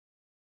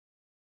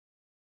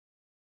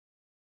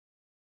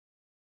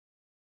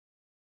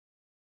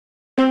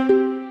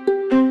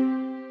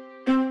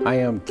I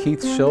am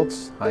Keith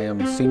Schultz. I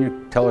am Senior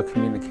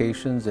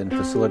Telecommunications and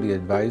Facility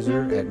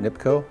Advisor at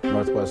NIPCO,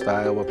 Northwest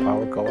Iowa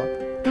Power Co-op.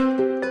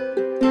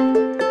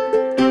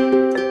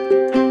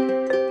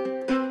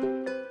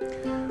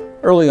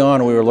 Early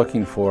on, we were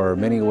looking for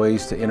many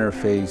ways to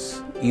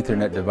interface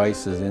Ethernet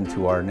devices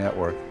into our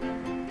network.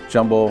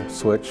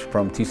 JumboSwitch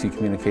from TC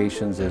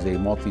Communications is a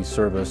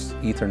multi-service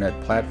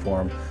Ethernet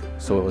platform,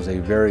 so it was a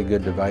very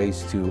good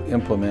device to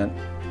implement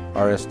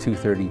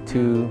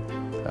RS-232,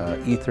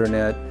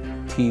 Ethernet,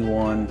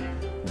 T1,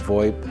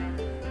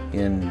 VoIP,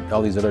 and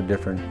all these other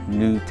different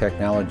new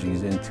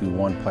technologies into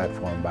one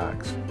platform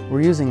box. We're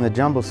using the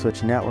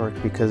JumboSwitch network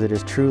because it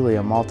is truly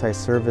a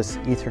multi-service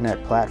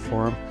Ethernet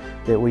platform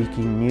that we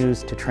can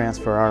use to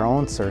transfer our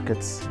own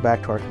circuits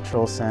back to our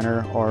control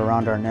center or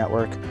around our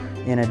network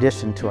in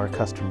addition to our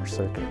customer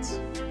circuits.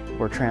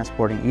 We're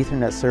transporting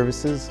Ethernet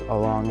services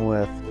along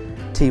with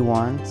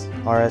T1s,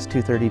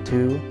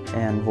 RS-232,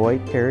 and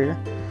VoIP carrier.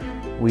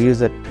 We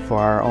use it for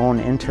our own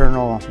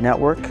internal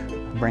network,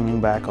 bringing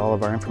back all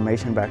of our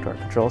information back to our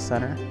control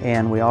center.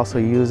 And we also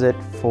use it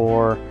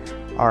for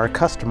our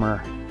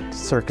customer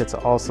circuits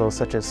also,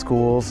 such as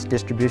schools,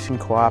 distribution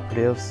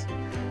cooperatives,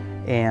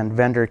 and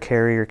vendor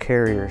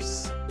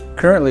carriers.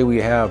 Currently we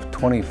have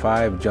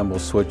 25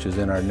 JumboSwitches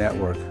in our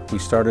network. We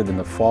started in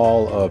the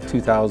fall of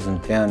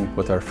 2010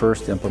 with our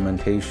first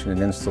implementation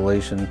and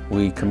installation.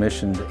 We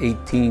commissioned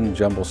 18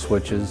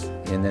 JumboSwitches,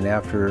 and then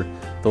after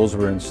those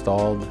were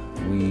installed,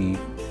 we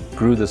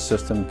grew the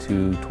system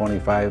to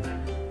 25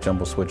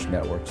 JumboSwitch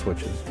network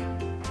switches.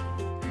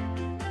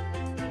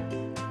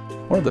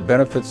 One of the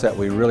benefits that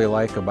we really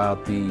like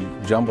about the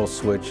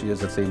JumboSwitch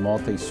is it's a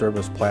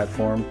multi-service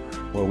platform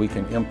where we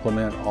can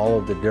implement all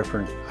of the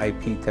different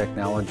IP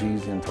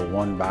technologies into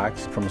one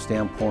box from a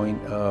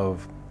standpoint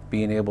of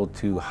being able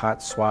to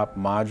hot swap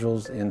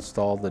modules,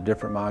 install the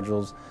different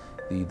modules,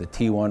 the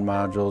T1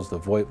 modules, the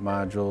VoIP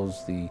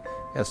modules, the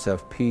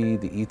SFP,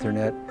 the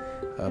Ethernet.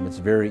 It's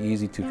very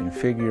easy to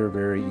configure,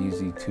 very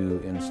easy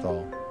to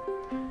install.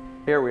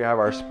 Here we have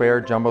our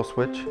spare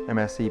JumboSwitch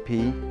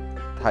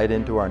MSEP tied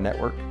into our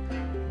network.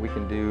 We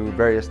can do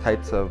various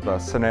types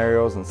of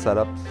scenarios and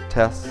setups,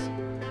 tests.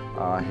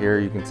 Here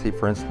you can see,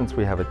 for instance,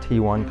 we have a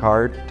T1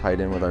 card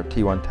tied in with our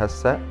T1 test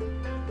set.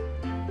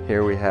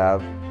 Here we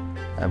have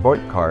a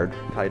VoIP card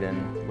tied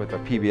in with a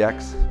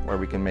PBX where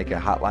we can make a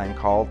hotline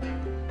call.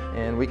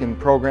 And we can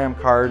program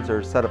cards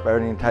or set up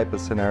any type of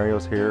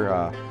scenarios here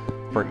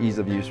for ease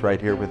of use right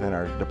here within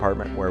our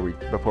department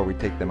before we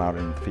take them out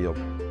in the field.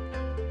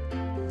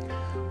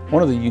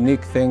 One of the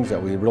unique things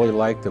that we really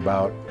liked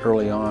about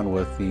early on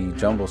with the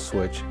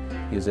JumboSwitch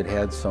is it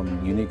had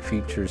some unique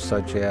features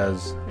such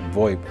as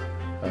VoIP.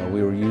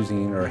 We were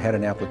using or had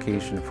an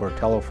application for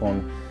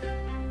telephone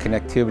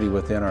connectivity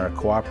within our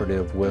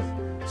cooperative with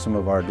some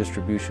of our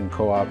distribution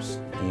co-ops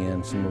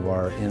and some of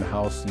our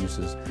in-house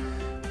uses.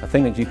 A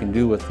thing that you can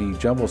do with the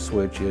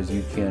JumboSwitch is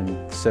you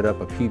can set up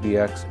a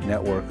PBX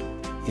network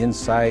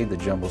inside the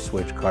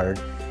JumboSwitch card.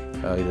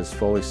 It is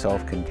fully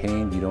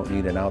self-contained. You don't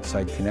need an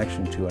outside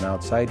connection to an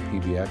outside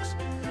PBX.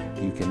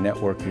 You can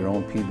network your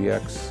own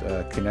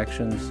PBX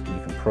connections.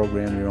 You can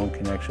program your own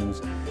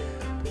connections.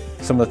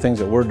 Some of the things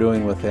that we're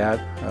doing with that,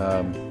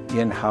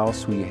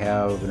 in-house we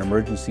have an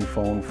emergency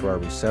phone for our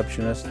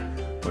receptionist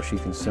where she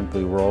can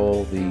simply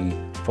roll the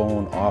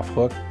phone off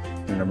hook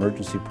in an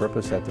emergency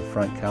purpose at the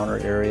front counter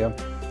area.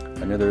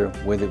 Another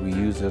way that we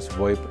use this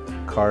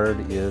VoIP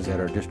card is at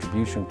our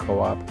distribution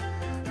co-op.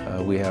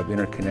 We have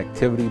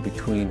interconnectivity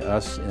between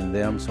us and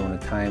them, so in a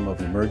time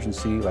of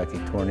emergency like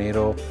a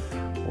tornado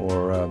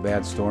or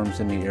bad storms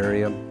in the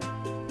area,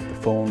 the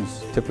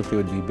phones typically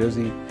would be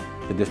busy.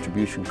 The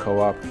distribution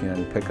co-op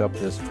can pick up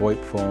this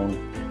VoIP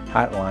phone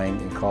hotline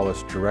and call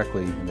us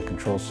directly, and the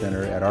control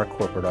center at our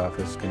corporate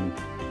office can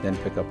then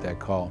pick up that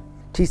call.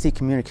 TC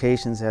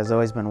Communications has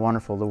always been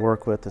wonderful to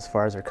work with as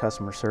far as their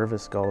customer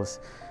service goes.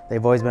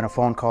 They've always been a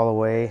phone call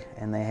away,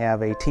 and they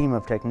have a team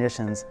of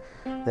technicians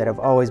that have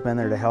always been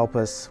there to help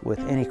us with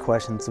any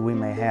questions that we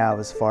may have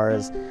as far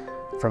as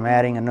from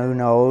adding a new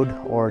node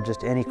or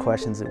just any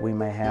questions that we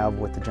may have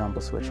with the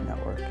JumboSwitch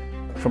network.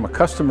 From a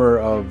customer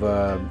of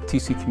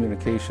TC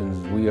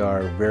Communications, we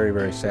are very,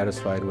 very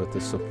satisfied with the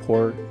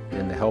support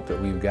and the help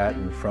that we've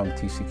gotten from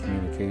TC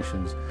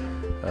Communications.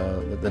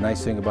 The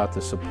nice thing about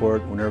the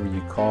support, whenever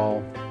you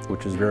call,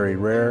 which is very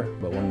rare,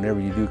 but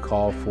whenever you do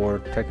call for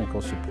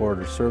technical support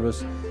or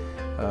service,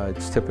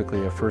 it's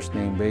typically a first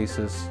name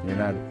basis. You're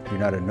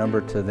not a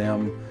number to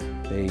them.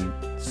 They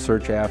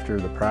search after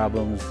the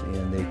problems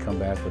and they come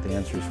back with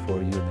answers for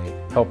you, and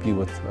they help you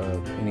with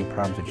any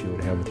problems that you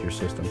would have with your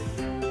system.